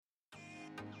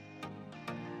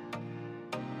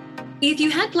If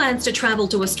you had plans to travel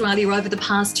to Australia over the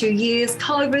past 2 years,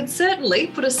 COVID certainly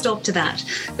put a stop to that.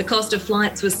 The cost of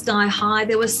flights was sky high,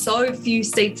 there were so few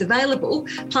seats available,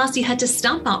 plus you had to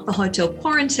stump up for hotel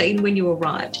quarantine when you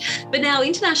arrived. But now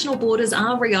international borders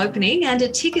are reopening and a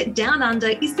ticket down under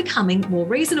is becoming more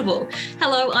reasonable.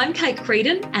 Hello, I'm Kate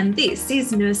Creedon and this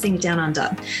is Nursing Down Under.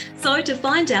 So to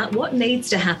find out what needs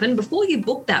to happen before you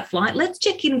book that flight, let's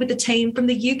check in with the team from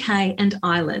the UK and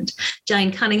Ireland.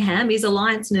 Jane Cunningham is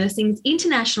Alliance Nursing's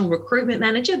International Recruitment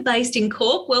Manager based in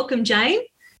Cork. Welcome, Jane.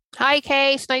 Hi,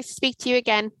 Kate. Nice to speak to you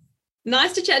again.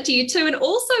 Nice to chat to you too. And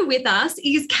also with us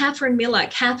is Catherine Miller.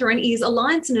 Catherine is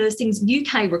Alliance Nursing's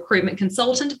UK recruitment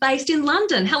consultant based in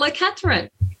London. Hello, Catherine.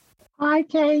 Hi,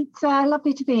 Kate.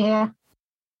 Lovely to be here.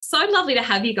 So lovely to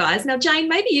have you guys. Now, Jane,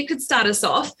 maybe you could start us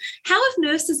off. How have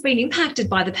nurses been impacted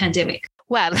by the pandemic?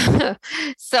 Well,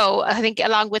 so I think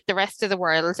along with the rest of the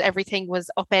world, everything was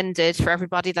upended for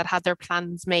everybody that had their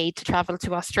plans made to travel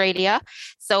to Australia.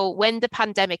 So when the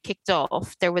pandemic kicked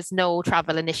off, there was no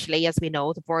travel initially. As we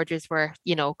know, the borders were,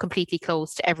 completely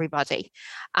closed to everybody.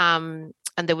 And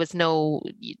there was no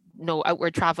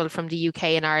outward travel from the UK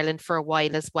and Ireland for a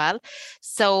while as well.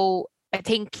 So I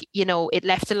think, it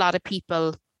left a lot of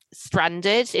people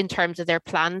stranded in terms of their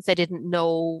plans. They didn't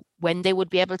know when they would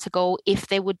be able to go, if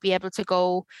they would be able to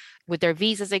go, would their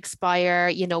visas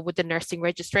expire, would the nursing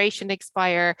registration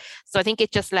expire. So I think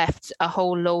it just left a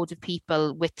whole load of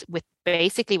people with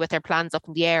basically with their plans up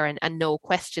in the air and no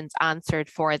questions answered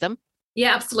for them.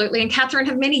 Yeah, absolutely. And Catherine,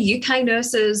 have many UK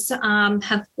nurses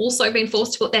have also been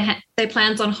forced to put their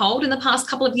plans on hold in the past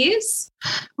couple of years?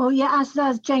 Well, yeah,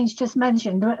 as Jane's just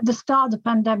mentioned, at the start of the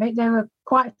pandemic, there were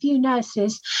quite a few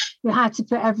nurses who had to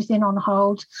put everything on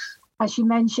hold. As you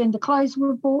mentioned,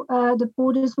 the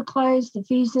borders were closed, the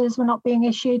visas were not being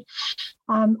issued.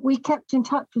 We kept in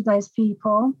touch with those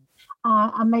people.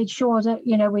 And made sure that,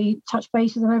 we touch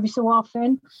base with them every so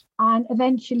often. And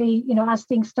eventually, as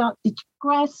things start to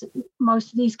progress,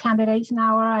 most of these candidates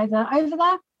now are either over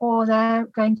there or they're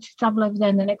going to travel over there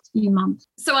in the next few months.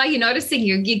 So are you noticing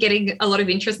you're getting a lot of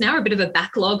interest now, a bit of a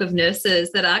backlog of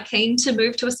nurses that are keen to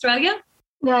move to Australia?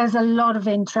 There's a lot of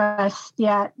interest.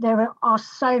 Yeah, there are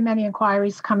so many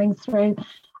inquiries coming through.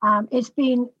 It's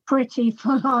been pretty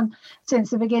full on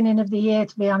since the beginning of the year,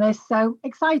 to be honest. So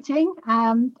exciting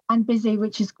and busy,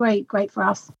 which is great for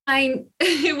us.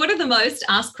 What are the most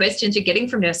asked questions you're getting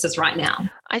from nurses right now?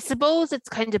 I suppose it's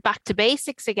kind of back to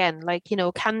basics again. Like,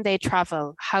 can they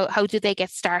travel? How do they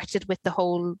get started with the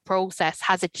whole process?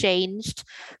 Has it changed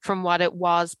from what it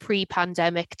was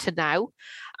pre-pandemic to now?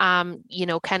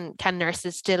 Can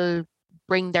nurses still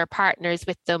bring their partners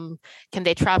with them? Can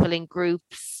they travel in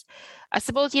groups? I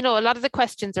suppose, a lot of the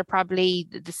questions are probably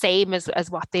the same as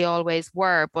what they always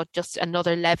were, but just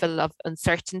another level of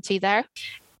uncertainty there.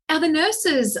 Are the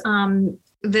nurses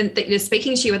that you're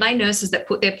speaking to, are they nurses that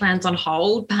put their plans on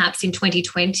hold, perhaps in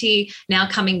 2020, now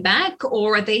coming back,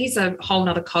 or are these a whole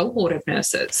other cohort of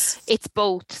nurses? It's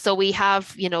both. So we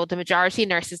have, the majority of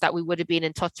nurses that we would have been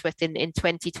in touch with in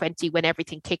 2020 when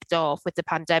everything kicked off with the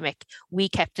pandemic, we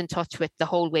kept in touch with the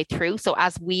whole way through. So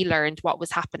as we learned what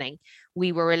was happening,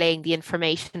 we were relaying the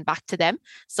information back to them.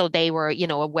 So they were,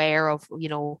 aware of,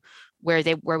 where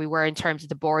we were in terms of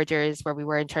the borders, where we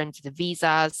were in terms of the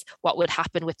visas, what would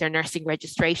happen with their nursing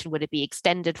registration, would it be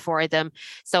extended for them?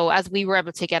 So as we were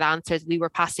able to get answers, we were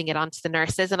passing it on to the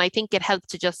nurses. And I think it helped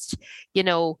to just,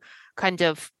 kind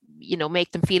of,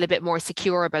 make them feel a bit more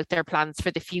secure about their plans for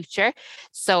the future.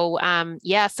 So,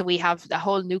 so we have a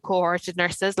whole new cohort of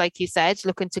nurses, like you said,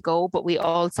 looking to go, but we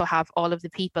also have all of the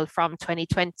people from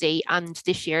 2020 and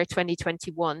this year,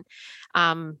 2021,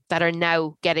 that are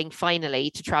now getting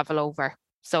finally to travel over.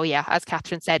 So yeah, as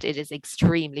Catherine said, it is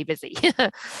extremely busy.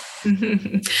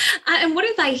 And what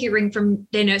are they hearing from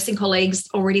their nursing colleagues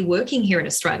already working here in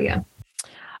Australia?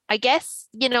 I guess,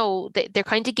 they're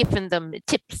kind of giving them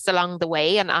tips along the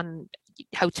way and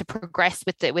how to progress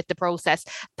with the process.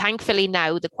 Thankfully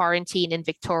now the quarantine in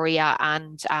Victoria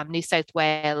and New South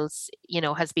Wales,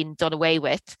 has been done away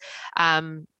with,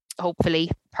 hopefully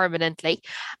permanently.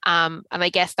 And I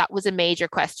guess that was a major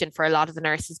question for a lot of the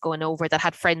nurses going over that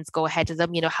had friends go ahead of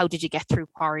them. How did you get through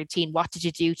quarantine? What did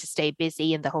you do to stay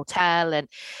busy in the hotel? And,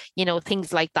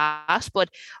 things like that. But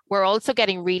we're also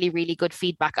getting really, really good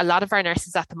feedback. A lot of our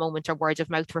nurses at the moment are word of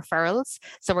mouth referrals.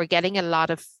 So we're getting a lot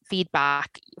of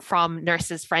feedback from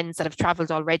nurses, friends that have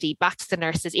travelled already back to the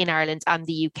nurses in Ireland and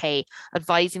the UK,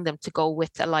 advising them to go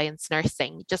with Alliance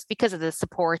Nursing, just because of the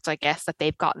support, I guess, that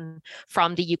they've gotten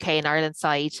from the UK and Ireland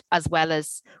side, as well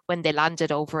as when they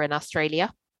landed over in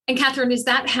Australia. And Catherine, is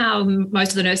that how most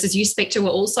of the nurses you speak to are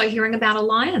also hearing about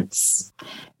Alliance?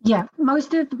 Yeah,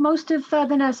 most of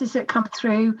the nurses that come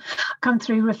through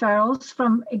referrals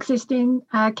from existing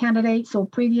candidates or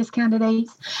previous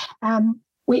candidates,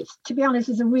 which, to be honest,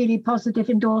 is a really positive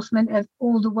endorsement of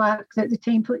all the work that the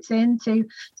team puts into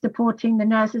supporting the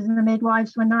nurses and the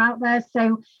midwives when they're out there.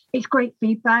 So it's great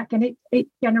feedback, and it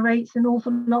generates an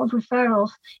awful lot of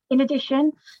referrals. In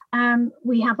addition,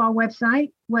 we have our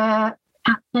website where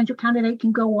a potential candidate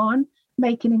can go on,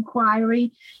 make an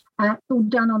inquiry. It's all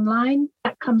done online.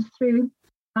 That comes through,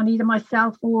 and either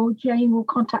myself or Jane will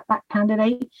contact that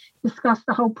candidate, discuss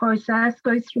the whole process,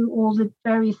 go through all the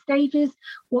various stages,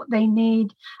 what they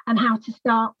need, and how to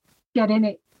start getting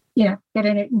it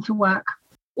into work.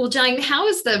 Well, Jane,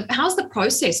 how's the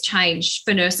process changed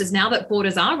for nurses now that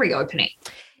borders are reopening?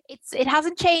 It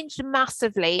hasn't changed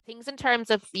massively. Things in terms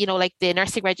of, like the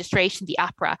nursing registration, the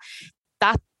APRA,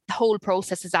 that whole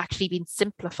process has actually been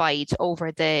simplified over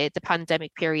the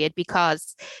pandemic period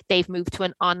because they've moved to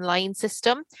an online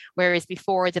system, whereas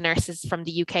before the nurses from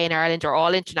the UK and Ireland, or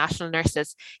all international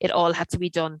nurses, it all had to be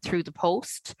done through the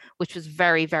post, which was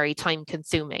very, very time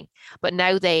consuming. But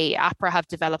now APRA have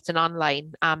developed an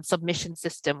online submission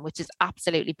system, which is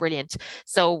absolutely brilliant.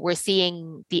 So we're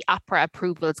seeing the APRA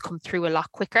approvals come through a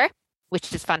lot quicker,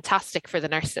 which is fantastic for the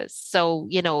nurses. So,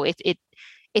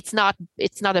 it's not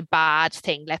a bad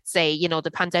thing. Let's say,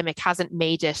 the pandemic hasn't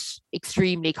made it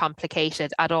extremely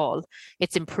complicated at all.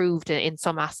 It's improved in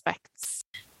some aspects.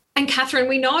 And Catherine,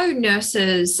 we know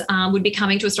nurses would be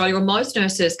coming to Australia, or most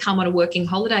nurses come on a working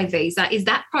holiday visa. Is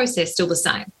that process still the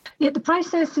same? Yeah, the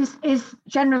process is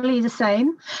generally the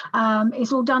same.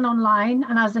 It's all done online,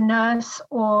 and as a nurse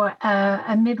or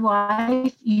a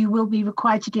midwife, you will be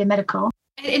required to do a medical.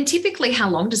 And typically, how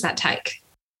long does that take?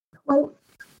 Well,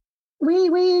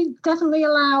 we definitely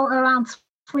allow around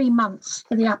 3 months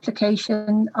for the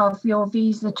application of your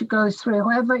visa to go through.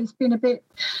 However, it's been a bit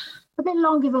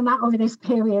longer than that over this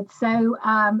period. So,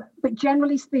 but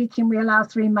generally speaking, we allow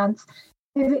 3 months.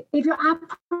 If your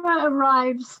APRA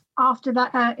arrives after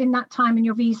that, in that time, and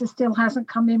your visa still hasn't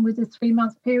come in with a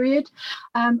 3-month period,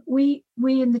 we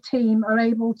in the team are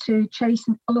able to chase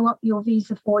and follow up your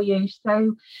visa for you.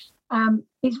 So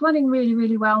it's running really,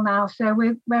 really well now. So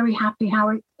we're very happy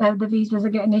how the visas are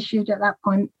getting issued at that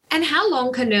point. And how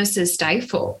long can nurses stay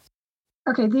for?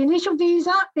 Okay, the initial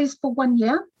visa is for 1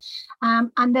 year,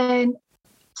 and then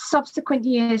subsequent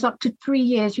years, up to 3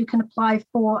 years, you can apply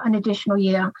for an additional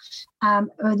year.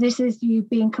 This is you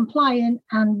being compliant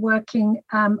and working,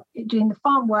 doing the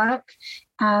farm work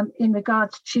in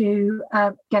regards to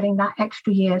getting that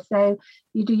extra year. So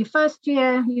you do your first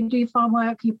year, you do your farm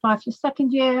work, you apply for your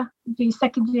second year, you do your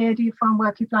second year, do your farm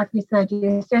work, you apply for your third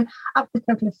year. So up to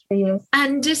a total of 3 years.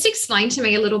 And just explain to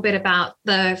me a little bit about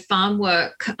the farm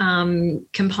work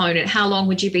component. How long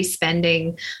would you be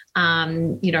spending,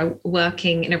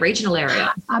 working in a regional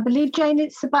area? I believe, Jane,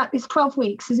 it's 12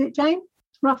 weeks. Is it, Jane?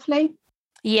 Roughly?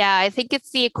 Yeah, I think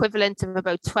it's the equivalent of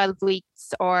about 12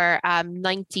 weeks or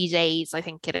 90 days, I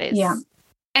think it is. Yeah.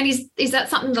 And is that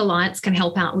something the Alliance can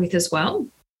help out with as well?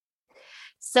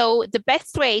 So the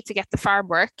best way to get the farm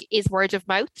work is word of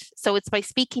mouth. So it's by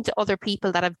speaking to other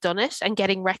people that have done it and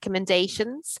getting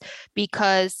recommendations,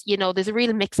 because, there's a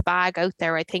real mixed bag out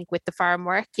there, I think, with the farm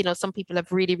work. Some people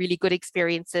have really, really good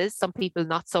experiences, some people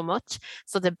not so much.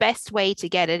 So the best way to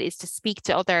get it is to speak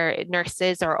to other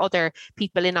nurses or other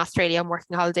people in Australia on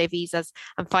working holiday visas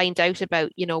and find out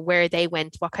about, where they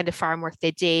went, what kind of farm work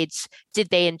they did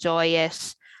they enjoy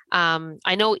it?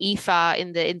 I know Aoife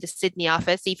in the Sydney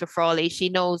office, Aoife Frawley, she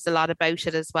knows a lot about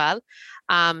it as well.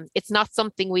 It's not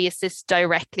something we assist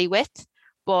directly with,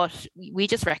 but we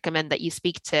just recommend that you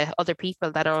speak to other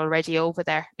people that are already over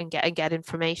there and get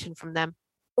information from them.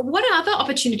 What other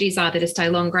opportunities are there to stay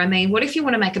longer? I mean, what if you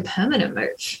want to make a permanent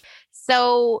move?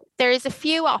 So there's a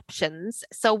few options.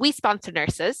 So we sponsor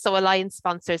nurses. So Alliance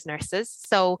sponsors nurses.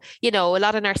 So, a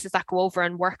lot of nurses that go over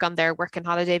and work on their working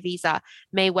holiday visa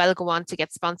may well go on to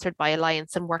get sponsored by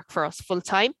Alliance and work for us full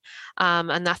time.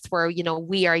 And that's where,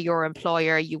 we are your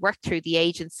employer. You work through the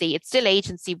agency. It's still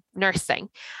agency nursing,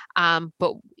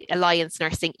 but Alliance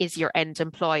Nursing is your end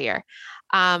employer.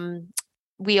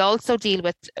 We also deal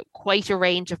with quite a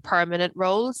range of permanent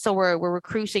roles. So we're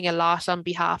recruiting a lot on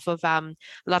behalf of a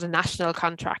lot of national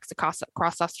contracts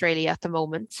across Australia at the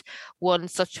moment. One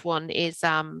such one is,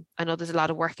 I know there's a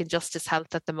lot of work in Justice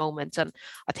Health at the moment, and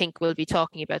I think we'll be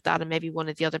talking about that in maybe one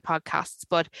of the other podcasts.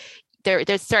 But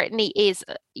there certainly is,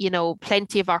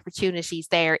 plenty of opportunities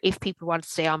there if people want to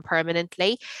stay on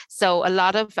permanently. So a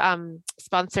lot of a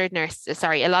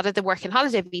lot of the working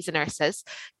holiday visa nurses,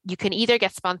 you can either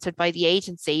get sponsored by the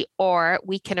agency, or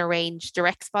we can arrange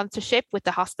direct sponsorship with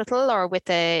the hospital or with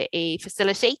a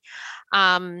facility.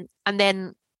 And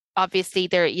then obviously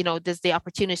there's the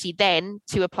opportunity then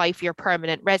to apply for your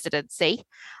permanent residency,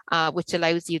 which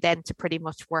allows you then to pretty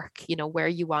much work, where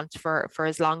you want for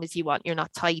as long as you want. You're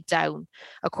not tied down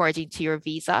according to your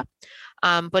visa.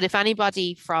 But if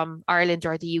anybody from Ireland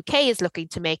or the UK is looking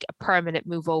to make a permanent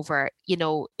move over,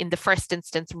 in the first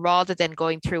instance, rather than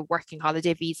going through working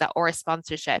holiday visa or a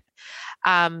sponsorship,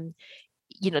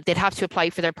 they'd have to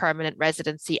apply for their permanent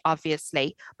residency,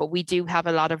 obviously, but we do have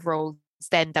a lot of roles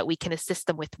then that we can assist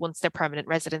them with once their permanent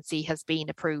residency has been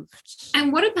approved.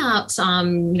 And what about,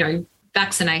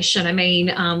 vaccination? I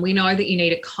mean, we know that you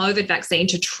need a COVID vaccine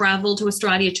to travel to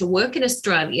Australia, to work in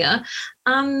Australia.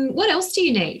 What else do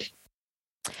you need?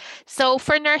 So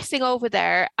for nursing over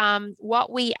there,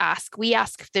 what we ask,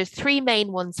 there's three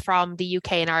main ones from the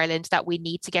UK and Ireland that we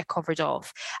need to get covered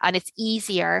off. And it's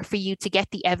easier for you to get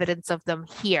the evidence of them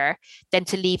here than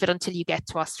to leave it until you get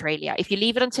to Australia. If you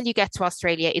leave it until you get to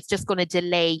Australia, it's just going to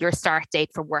delay your start date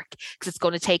for work because it's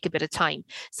going to take a bit of time.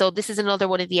 So this is another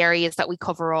one of the areas that we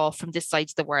cover off from this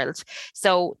side of the world.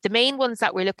 So the main ones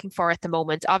that we're looking for at the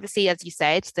moment, obviously, as you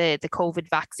said, the COVID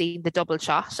vaccine, the double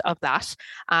shot of that,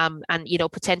 and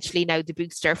potentially now the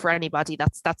booster for anybody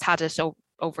that's had it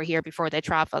over here before they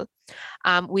travel.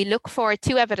 We look for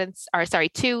two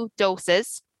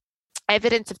doses,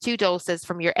 evidence of 2 doses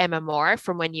from your MMR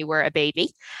from when you were a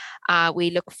baby. We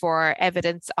look for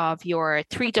evidence of your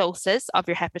 3 doses of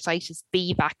your hepatitis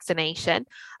B vaccination,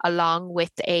 along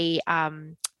with a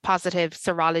positive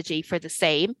serology for the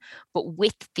same, but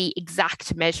with the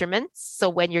exact measurements. So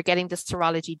when you're getting the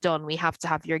serology done, we have to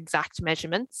have your exact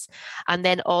measurements. And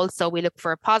then also we look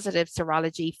for a positive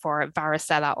serology for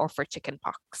varicella or for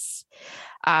chickenpox.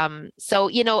 So,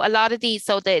 a lot of these,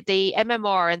 so the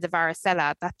MMR and the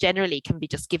varicella, that generally can be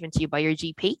just given to you by your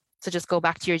GP. So just go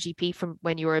back to your GP from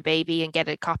when you were a baby and get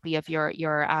a copy of your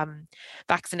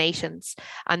vaccinations.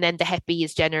 And then the Hep B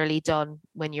is generally done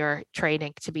when you're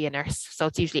training to be a nurse. So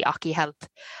it's usually Occy Health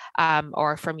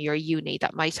or from your uni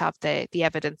that might have the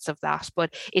evidence of that.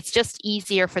 But it's just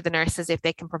easier for the nurses if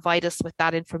they can provide us with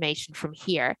that information from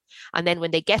here. And then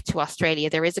when they get to Australia,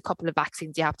 there is a couple of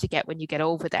vaccines you have to get when you get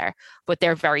over there, but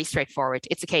they're very straightforward.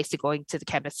 It's a case of going to the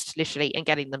chemist literally and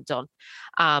getting them done,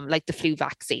 like the flu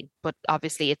vaccine. But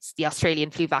obviously it's the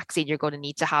Australian flu vaccine you're going to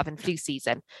need to have in flu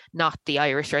season, not the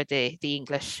Irish or the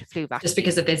English flu vaccine. Just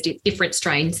because there's different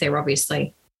strains there,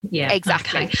 obviously. Yeah,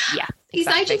 exactly. Okay. Yeah, exactly.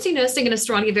 Is agency nursing in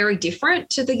Australia very different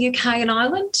to the UK and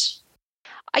Ireland?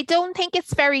 I don't think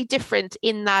it's very different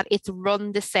in that it's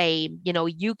run the same.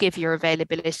 You give your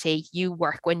availability, you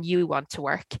work when you want to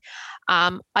work.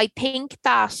 I think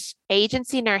that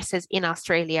agency nurses in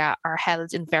Australia are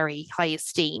held in very high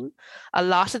esteem. A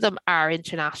lot of them are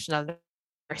international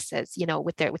nurses,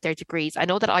 with their degrees. I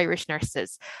know that Irish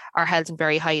nurses are held in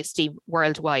very high esteem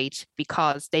worldwide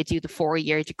because they do the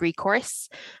 4-year degree course,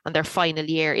 and their final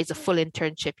year is a full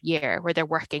internship year where they're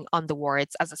working on the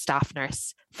wards as a staff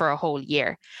nurse for a whole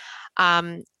year.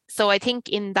 So I think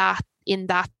in that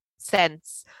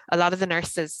sense, a lot of the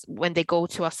nurses, when they go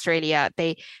to Australia,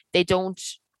 they don't,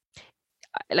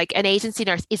 like, an agency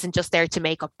nurse isn't just there to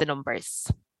make up the numbers.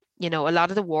 A lot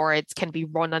of the wards can be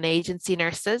run on agency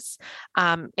nurses.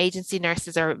 Agency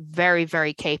nurses are very,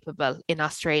 very capable in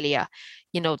Australia.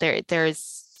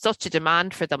 There's such a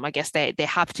demand for them. I guess they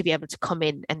have to be able to come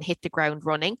in and hit the ground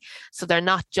running. So they're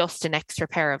not just an extra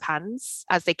pair of hands,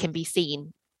 as they can be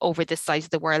seen over this side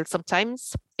of the world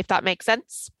sometimes, if that makes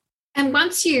sense. And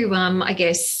once you,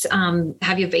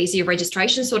 have your visa, your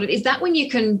registration sorted, is that when you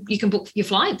can book your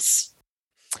flights?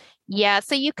 Yeah,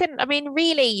 so you can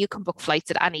book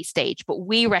flights at any stage, but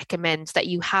we recommend that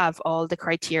you have all the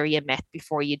criteria met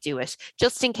before you do it,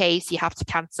 just in case you have to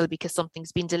cancel because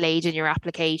something's been delayed in your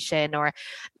application, or,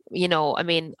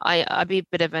 I'd be a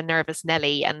bit of a nervous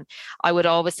Nelly, and I would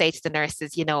always say to the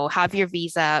nurses, have your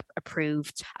visa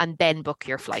approved and then book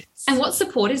your flights. And what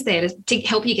support is there to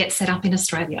help you get set up in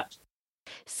Australia?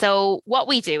 So what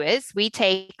we do is we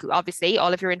take, obviously,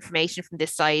 all of your information from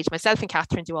this side. Myself and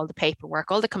Catherine do all the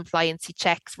paperwork, all the compliance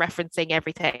checks, referencing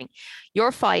everything.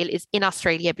 Your file is in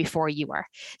Australia before you are.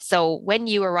 So when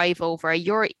you arrive over,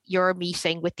 your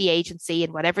meeting with the agency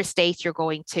in whatever state you're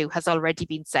going to has already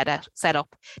been set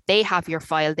up. They have your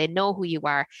file. They know who you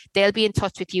are. They'll be in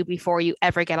touch with you before you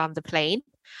ever get on the plane.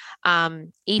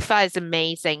 Aoife is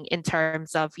amazing in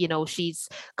terms of, she's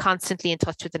constantly in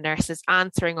touch with the nurses,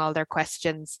 answering all their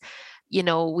questions.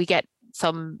 We get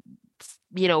some,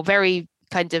 very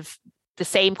kind of the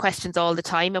same questions all the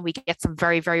time, and we get some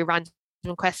very, very random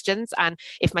questions, and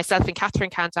if myself and Catherine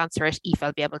can't answer it, Aoife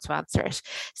will be able to answer it.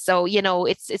 So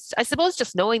it's I suppose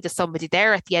just knowing there's somebody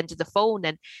there at the end of the phone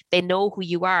and they know who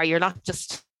you are. You're not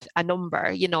just a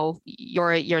number, you're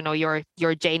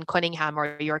Jane Cunningham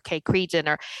or you're Kate Creedon,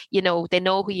 or they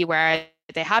know who you are.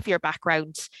 They have your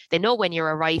background, they know when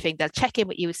you're arriving, they'll check in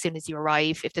with you as soon as you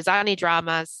arrive. If there's any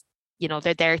dramas,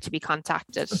 they're there to be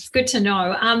contacted. It's good to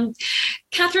know.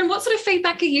 Catherine, what sort of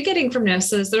feedback are you getting from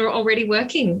nurses that are already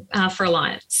working for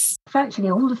Alliance?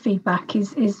 Actually, all the feedback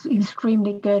is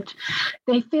extremely good.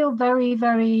 They feel very,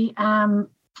 very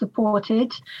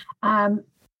supported.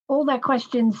 All their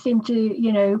questions seem to,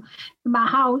 no matter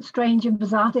how strange and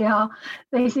bizarre they are,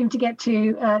 they seem to get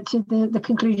to the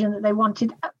conclusion that they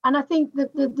wanted. And I think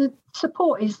that the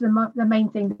support is the main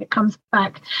thing that comes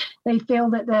back. They feel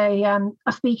that they are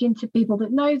speaking to people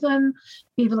that know them,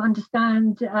 people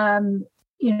understand,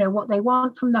 what they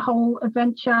want from the whole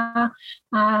adventure.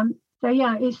 So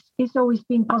yeah, it's always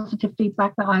been positive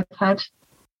feedback that I've had,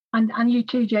 and you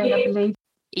too, Jane, I believe.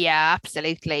 Yeah,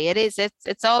 absolutely. It is.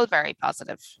 It's all very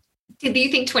positive. Do you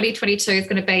think 2022 is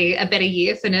going to be a better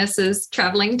year for nurses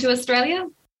travelling to Australia?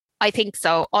 I think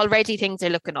so. Already things are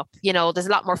looking up. There's a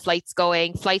lot more flights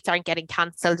going. Flights aren't getting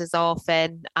cancelled as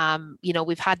often.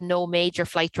 We've had no major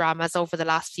flight dramas over the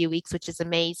last few weeks, which is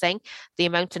amazing. The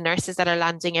amount of nurses that are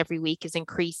landing every week is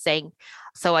increasing.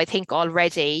 So I think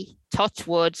already, touch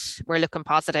wood, we're looking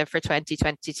positive for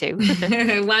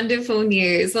 2022. Wonderful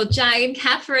news. Well, Jane,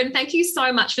 Catherine, thank you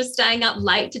so much for staying up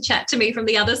late to chat to me from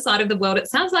the other side of the world. It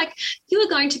sounds like you are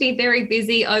going to be very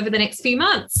busy over the next few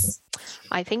months.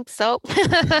 I think so.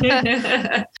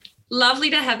 Lovely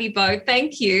to have you both.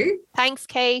 Thank you. Thanks,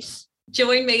 Kate.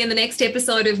 Join me in the next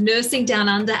episode of Nursing Down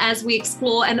Under as we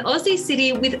explore an Aussie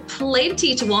city with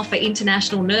plenty to offer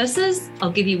international nurses.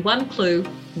 I'll give you one clue: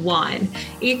 wine.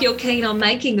 If you're keen on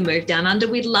making the move down under,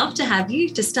 we'd love to have you.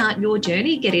 To start your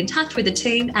journey, get in touch with the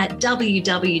team at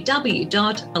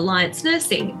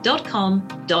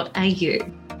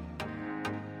www.alliancenursing.com.au.